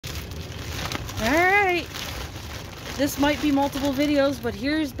this might be multiple videos, but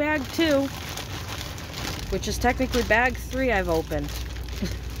here's bag 2, which is technically bag 3 I've opened.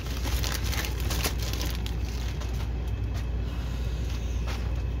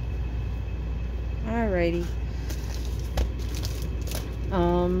 Alrighty.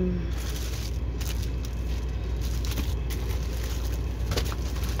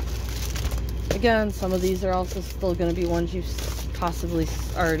 Again, some of these are also still going to be ones you've possibly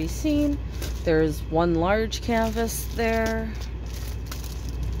already seen. There's one large canvas there.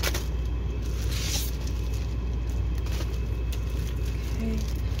 Okay.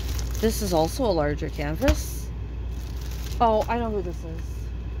 This is also a larger canvas. Oh, I know who this is.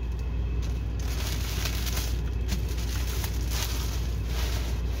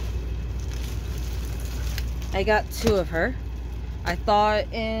 I got 2 of her. I thought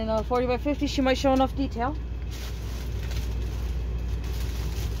in a 40 by 50 she might show enough detail.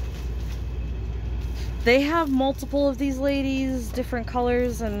 They have multiple of these ladies, different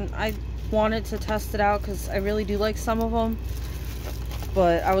colors, and I wanted to test it out because I really do like some of them.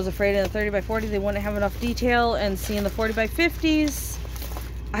 But I was afraid in the 30 by 40 they wouldn't have enough detail, and seeing the 40 by 50s,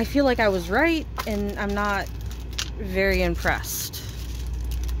 I feel like I was right, and I'm not very impressed.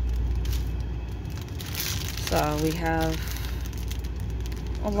 So we have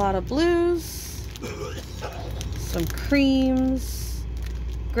a lot of blues, some creams,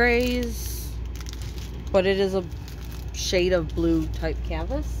 grays, but it is a shade of blue type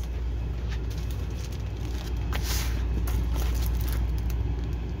canvas.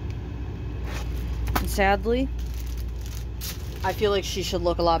 And sadly, I feel like she should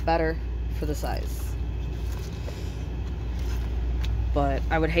look a lot better for the size. But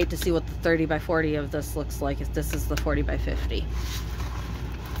I would hate to see what the 30 by 40 of this looks like if this is the 40 by 50.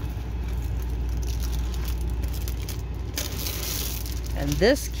 And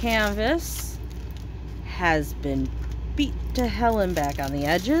this canvas has been beat to hell and back on the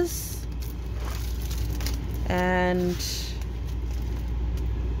edges. And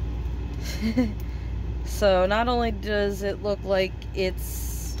so not only does it look like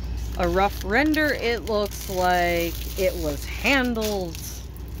it's a rough render, it looks like it was handled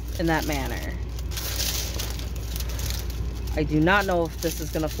in that manner. I do not know if this is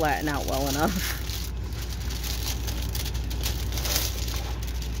going to flatten out well enough.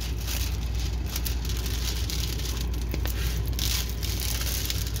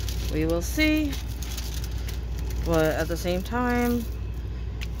 We will see. But at the same time,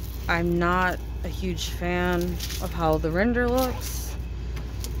 I'm not a huge fan of how the render looks.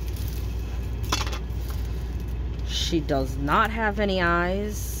 She does not have any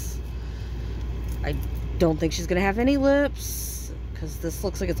eyes. I don't think she's gonna have any lips, because this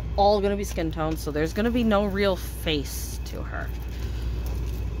looks like it's all gonna be skin tone, so there's gonna be no real face to her.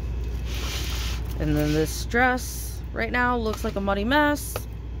 And then this dress right now looks like a muddy mess.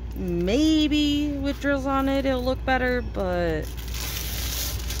 Maybe with drills on it it'll look better, but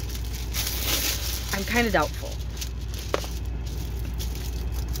I'm kind of doubtful.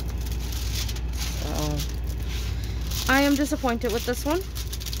 So I am disappointed with this one,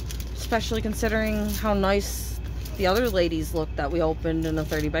 especially considering how nice the other ladies look that we opened in a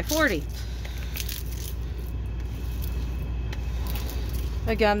 30 by 40.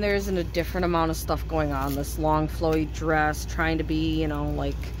 Again, there isn't a different amount of stuff going on. This long flowy dress trying to be, you know,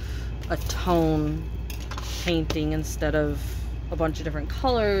 like a tone painting instead of a bunch of different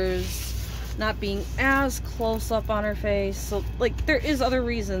colors, not being as close up on her face. So like there is other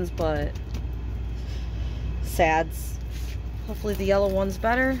reasons, but sads. Hopefully the yellow one's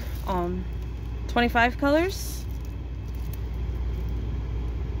better. 25 colors.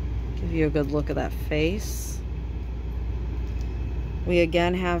 Give you a good look at that face. We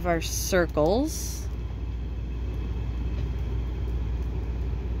again have our circles.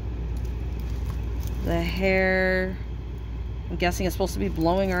 The hair, I'm guessing it's supposed to be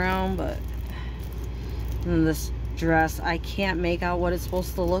blowing around, but and then this dress, I can't make out what it's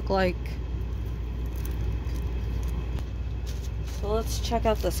supposed to look like. So let's check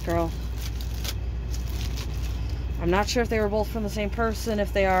out this girl. I'm not sure if they were both from the same person.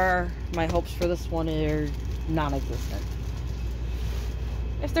 If they are, my hopes for this one are non-existent.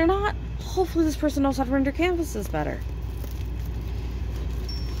 If they're not, hopefully this person knows how to render canvases better.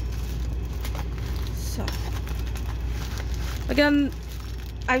 So, again,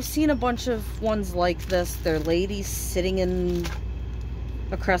 I've seen a bunch of ones like this. They're ladies sitting in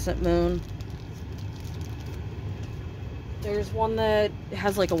a crescent moon. There's one that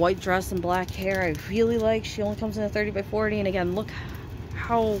has like a white dress and black hair I really like. She only comes in a 30 by 40. And again, look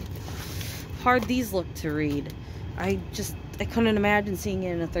how hard these look to read. I couldn't imagine seeing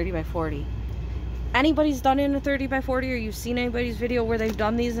it in a 30 by 40. anybody's done it in a 30 by 40 or you've seen anybody's video where they've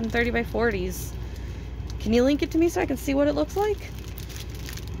done these in 30 by 40s, can you link it to me so I can see what it looks like?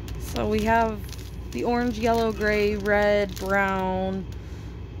 So we have the orange, yellow, gray, red, brown,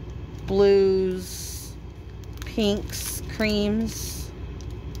 blues, pinks, creams.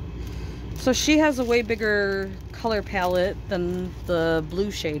 So she has a way bigger color palette than the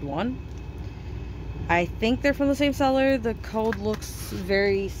blue shade one. I think they're from the same seller. The code looks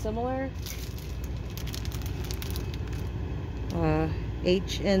very similar.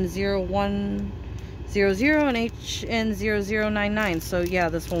 HN0100 and HN0099. So yeah,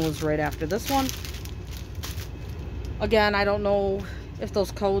 this one was right after this one. Again, I don't know if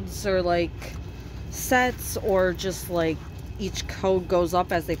those codes are like sets or just like each code goes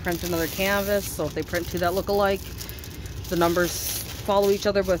up as they print another canvas. So if they print two that look alike, the numbers follow each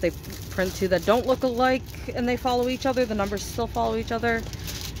other, but if they print two that don't look alike and they follow each other, the numbers still follow each other.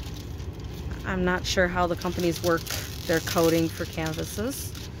 I'm not sure how the companies work their coding for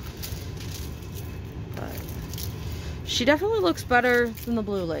canvases, but she definitely looks better than the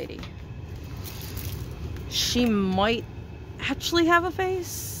blue lady. She might actually have a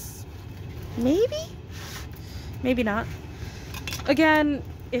face, maybe not. Again,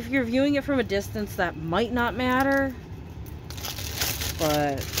 if you're viewing it from a distance, that might not matter,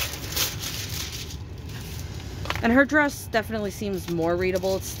 but and her dress definitely seems more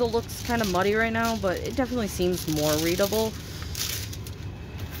readable. It still looks kind of muddy right now, but it definitely seems more readable.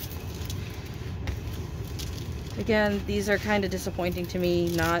 Again, these are kind of disappointing to me,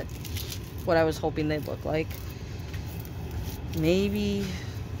 not what I was hoping they'd look like. Maybe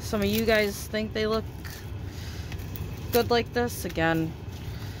some of you guys think they look good like this. Again,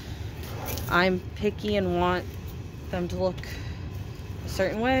 I'm picky and want them to look a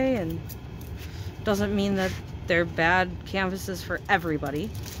certain way, and doesn't mean that they're bad canvases for everybody.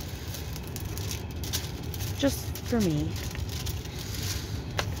 Just for me.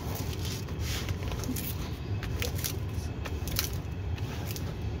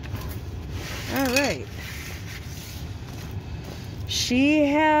 Alright. She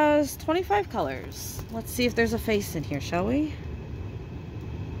has 25 colors. Let's see if there's a face in here, shall we?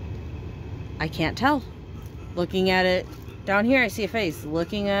 I can't tell. Looking at it down here, I see a face.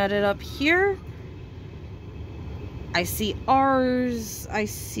 Looking at it up here, I see R's, I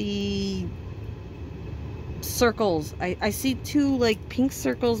see circles. I see two like pink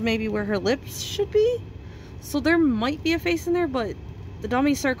circles maybe where her lips should be. So there might be a face in there, but the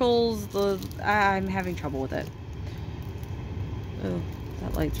dummy circles, I'm having trouble with it. Oh,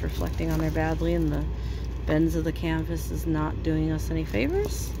 that light's reflecting on there badly, and the bends of the canvas is not doing us any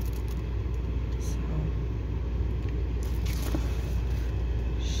favors. So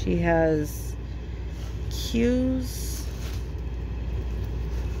she has cues.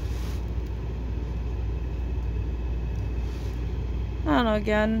 I don't know,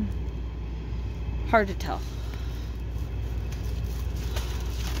 again, hard to tell.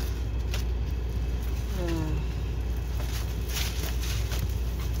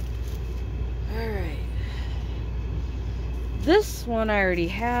 Alright. This one I already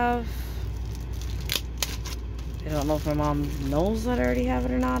have. I don't know if my mom knows that I already have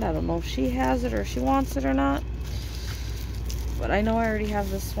it or not. I don't know if she has it or if she wants it or not. But I know I already have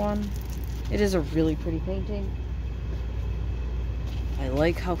this one. It is a really pretty painting. I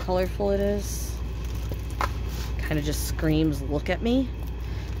like how colorful it is. Kind of just screams, look at me.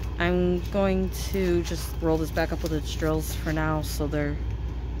 I'm going to just roll this back up with its drills for now so they're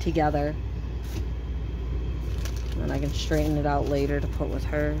together. And then I can straighten it out later to put with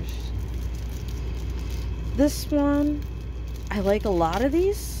hers. This one, I like a lot of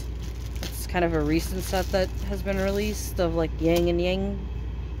these. It's kind of a recent set that has been released of like yin and yang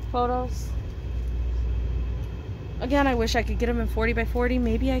photos. Again, I wish I could get them in 40 by 40.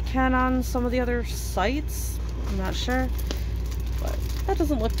 Maybe I can on some of the other sites. I'm not sure. But that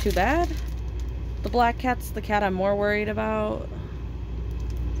doesn't look too bad. The black cat's the cat I'm more worried about.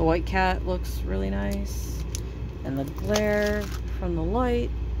 The white cat looks really nice. And the glare from the light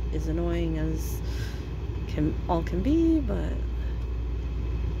is annoying as all can be, but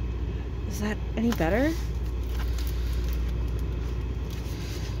is that any better?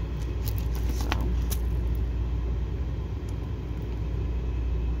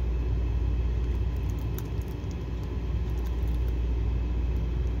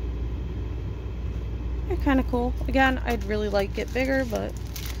 They're kind of cool. Again, I'd really like it bigger, but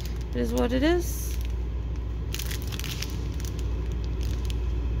it is what it is.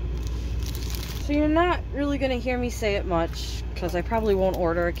 So you're not really going to hear me say it much, because I probably won't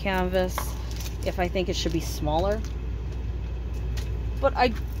order a canvas if I think it should be smaller. But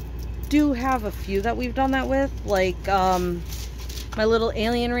I do have a few that we've done that with, like my little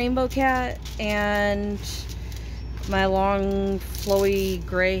alien rainbow cat and my long flowy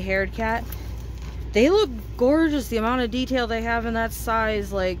gray haired cat. They look gorgeous, the amount of detail they have in that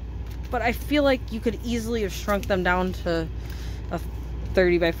size, like, but I feel like you could easily have shrunk them down to a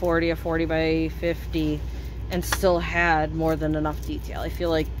 30 by 40, a 40 by 50 and still had more than enough detail. I feel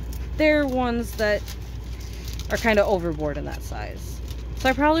like they're ones that are kind of overboard in that size. So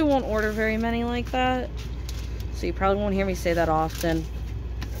I probably won't order very many like that. So you probably won't hear me say that often.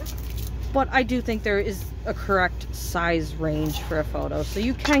 But I do think there is a correct size range for a photo. So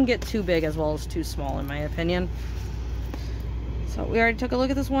you can get too big as well as too small, in my opinion. So we already took a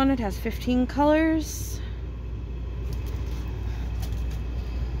look at this one. It has 15 colors.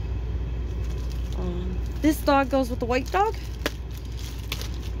 This dog goes with the white dog.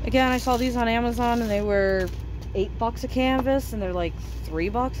 Again, I saw these on Amazon and they were $8 a canvas, and they're like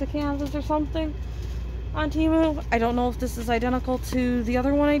 $3 a canvas or something on Temu. I don't know if this is identical to the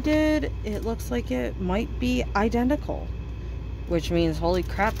other one I did. It looks like it might be identical, which means holy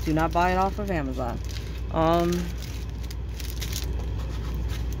crap, do not buy it off of Amazon.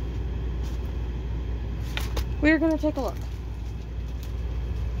 We're gonna take a look.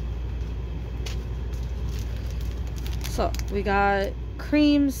 So we got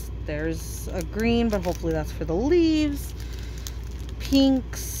creams. There's a green, but hopefully that's for the leaves.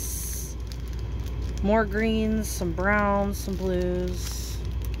 Pinks, more greens, some browns, some blues.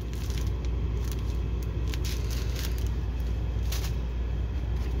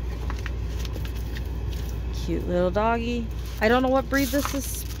 Cute little doggy. I don't know what breed this is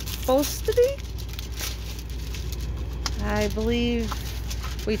supposed to be. I believe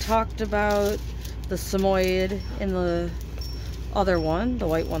we talked about the Samoyed in the other one, the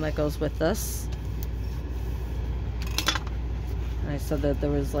white one that goes with this. And I said that there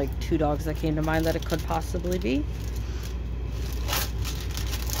was like 2 dogs that came to mind that it could possibly be.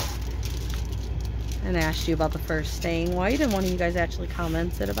 And I asked you about the first staying white, and one of you guys actually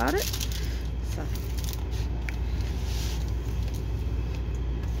commented about it. So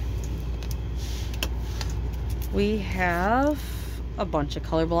we have a bunch of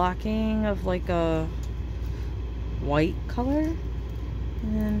color blocking of like a white color,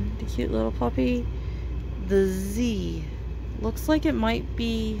 and the cute little puppy. The Z looks like it might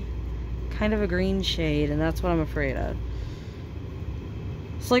be kind of a green shade, and that's what I'm afraid of.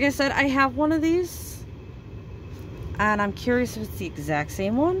 So like I said, I have one of these and I'm curious if it's the exact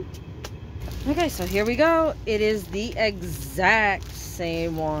same one. Okay, so here we go. It is the exact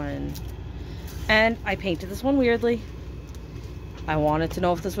same one, and I painted this one weirdly. I wanted to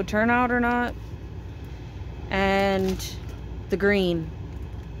know if this would turn out or not, and the green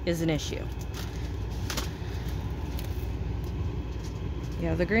is an issue. You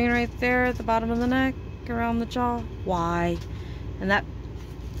have the green right there at the bottom of the neck, around the jaw. Why? And that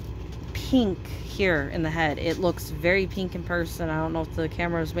pink here in the head. It looks very pink in person. I don't know if the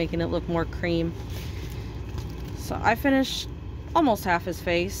camera is making it look more cream. So I finished almost half his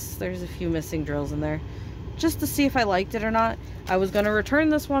face. There's a few missing drills in there, just to see if I liked it or not. I was going to return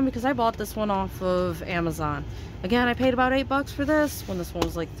this one because I bought this one off of Amazon. Again, I paid about $8 for this when this one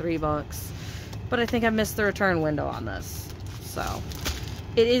was like $3. But I think I missed the return window on this. So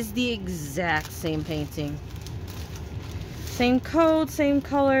it is the exact same painting. Same code, same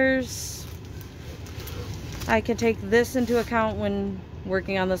colors. I can take this into account when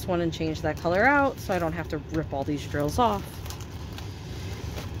working on this one and change that color out, so I don't have to rip all these drills off.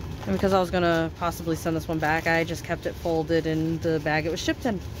 And because I was going to possibly send this one back, I just kept it folded in the bag it was shipped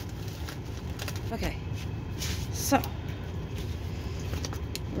in. Okay, so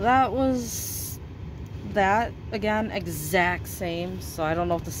that was that. Again, exact same. So I don't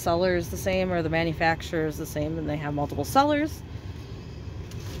know if the seller is the same or the manufacturer is the same, and they have multiple sellers.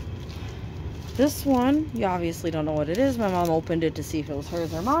 This one, you obviously don't know what it is. My mom opened it to see if it was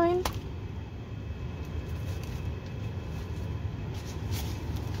hers or mine.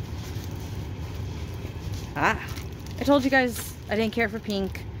 I told you guys I didn't care for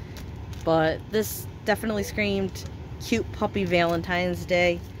pink, but this definitely screamed cute puppy Valentine's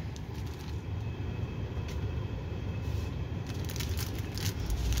Day.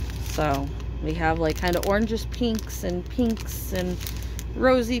 So we have like kind of orangish pinks and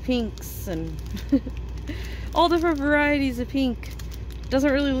rosy pinks and all different varieties of pink.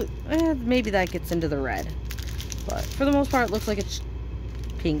 Doesn't really, maybe that gets into the red, but for the most part it looks like it's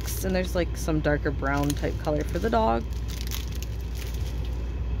pinks, and there's like some darker brown type color for the dog.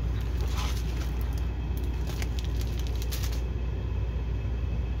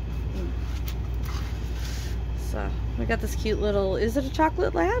 So we got this cute little, is it a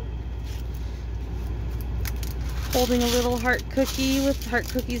chocolate lab? holding a little heart cookie with heart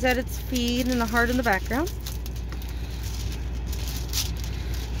cookies at its feet and a heart in the background.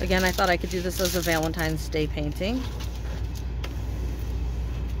 Again, I thought I could do this as a Valentine's Day painting.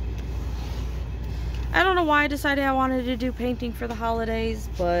 I don't know why I decided I wanted to do painting for the holidays,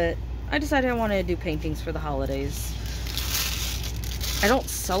 but I decided I wanted to do paintings for the holidays. I don't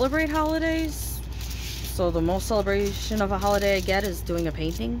celebrate holidays, so the most celebration of a holiday I get is doing a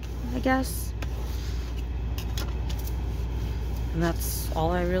painting, I guess. And that's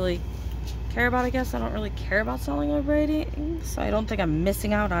all I really care about, I guess. I don't really care about celebrating, so I don't think I'm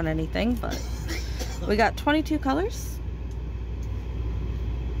missing out on anything, but we got 22 colors.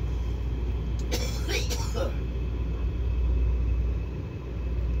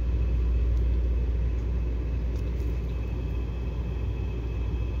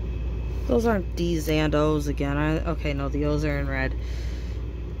 Those aren't D's and O's again. Okay, no, the O's are in red.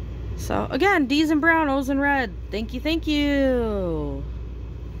 So, again, D's in brown, O's in red. Thank you, thank you.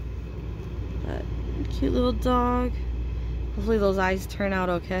 That cute little dog. Hopefully those eyes turn out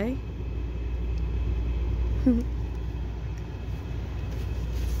okay.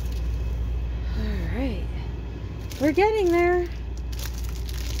 Alright. We're getting there.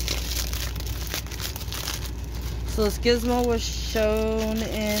 So this gizmo was shown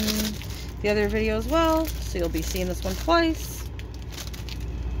in the other video as well, so you'll be seeing this one twice.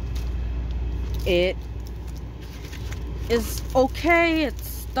 It is okay.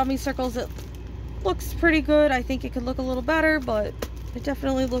 It's dummy circles. It looks pretty good. I think it could look a little better, but it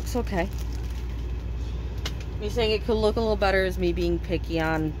definitely looks okay. Me saying it could look a little better is me being picky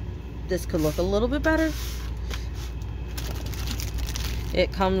on this could look a little bit better.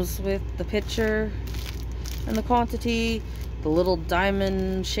 It comes with the picture and the quantity, the little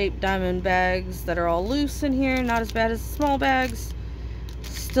diamond shaped diamond bags that are all loose in here, not as bad as the small bags.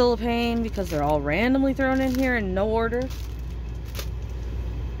 Still a pain because they're all randomly thrown in here in no order.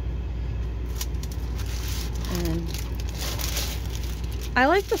 And I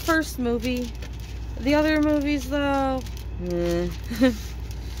like the first movie. The other movies though, so,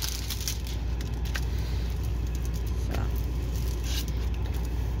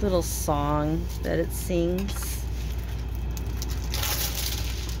 little song that it sings.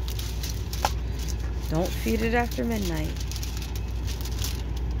 Don't feed it after midnight.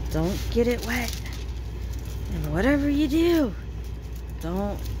 Don't get it wet. And whatever you do,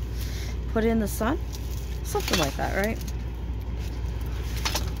 don't put it in the sun. Something like that, right?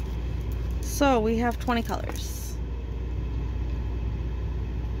 So we have 20 colors.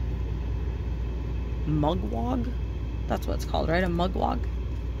 Mugwog? That's what it's called, right? A mugwog?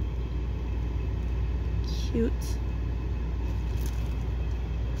 Cute.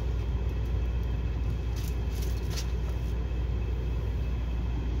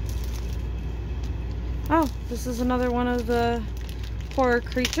 Oh, this is another one of the horror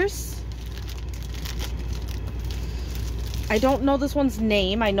creatures. I don't know this one's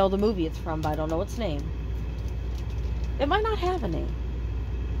name. I know the movie it's from, but I don't know its name. It might not have a name.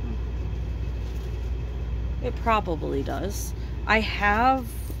 It probably does. I have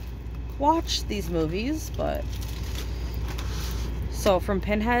watched these movies, but... So, from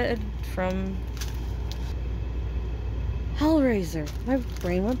Pinhead, from Hellraiser. My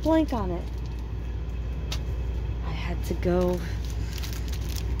brain went blank on it. To go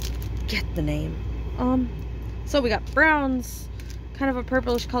get the name. So we got browns, kind of a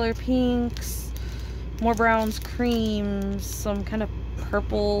purplish color, pinks, more browns, creams, some kind of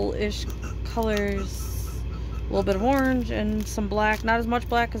purple-ish colors, a little bit of orange, and some black. Not as much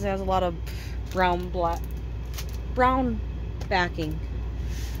black because it has a lot of brown backing.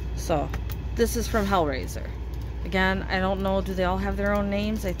 So this is from Hellraiser. Again, I don't know, do they all have their own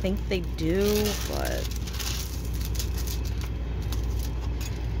names? I think they do, but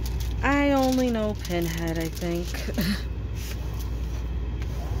I only know Pinhead, I think.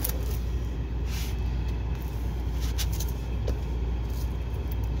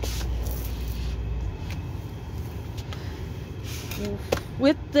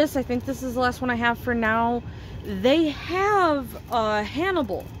 With this, I think this is the last one I have for now. They have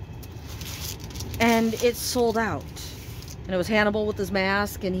Hannibal, and it's sold out. And it was Hannibal with his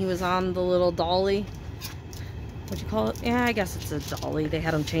mask, and he was on the little dolly. What'd you call it? Yeah, I guess it's a dolly. They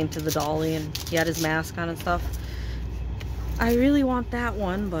had him chained to the dolly and he had his mask on and stuff. I really want that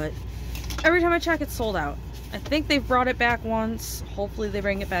one, but every time I check, it's sold out. I think they've brought it back once. Hopefully they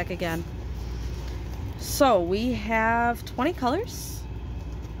bring it back again. So we have 20 colors.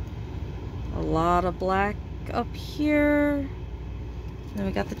 A lot of black up here. Then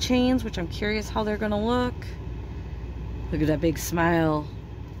we got the chains, which I'm curious how they're gonna look. Look at that big smile.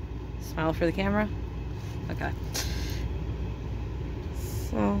 Smile for the camera. Okay.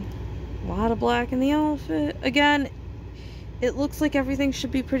 So, a lot of black in the outfit. Again, it looks like everything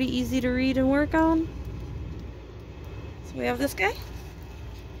should be pretty easy to read and work on. So we have this guy.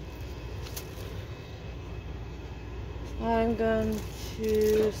 I'm going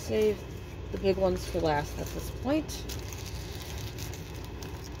to save the big ones for last at this point.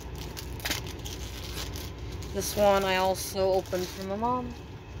 This one I also opened for my mom.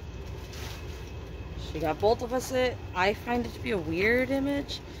 She got both of us it. I find it to be a weird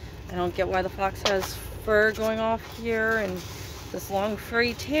image. I don't get why the fox has fur going off here and this long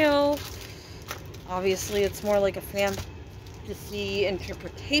furry tail. Obviously it's more like a fantasy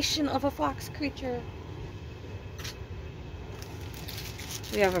interpretation of a fox creature.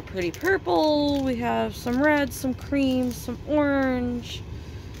 We have a pretty purple, we have some red, some cream, some orange,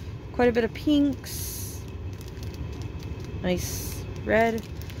 quite a bit of pinks, nice red.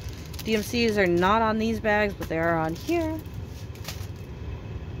 DMCs are not on these bags, but they are on here.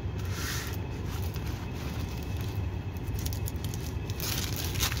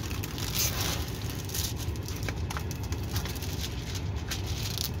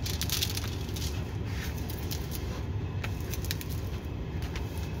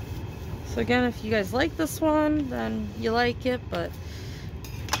 So again, if you guys like this one, then you like it, but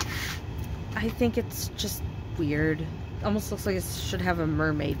I think it's just weird. Almost looks like it should have a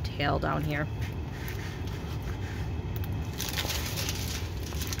mermaid tail down here.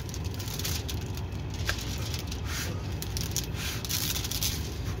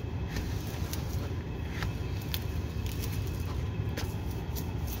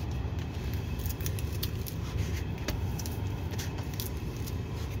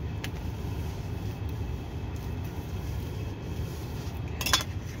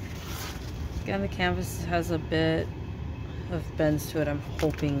 Again, the canvas has a bit of bends to it. I'm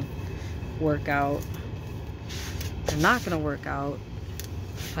hoping work out. They're not going to work out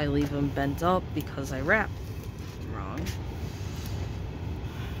if I leave them bent up because I wrap wrong.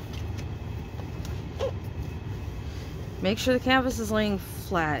 Make sure the canvas is laying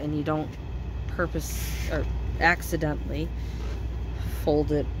flat and you don't purpose or accidentally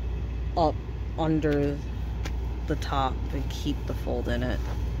fold it up under the top and keep the fold in it.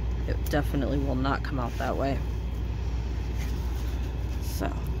 It definitely will not come out that way.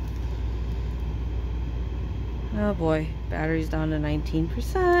 So, oh boy, battery's down to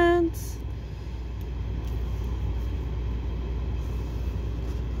 19%.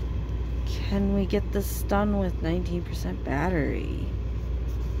 Can we get this done with 19% battery?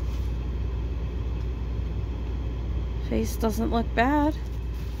 Face doesn't look bad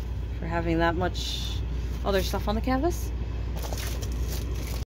for having that much other stuff on the canvas.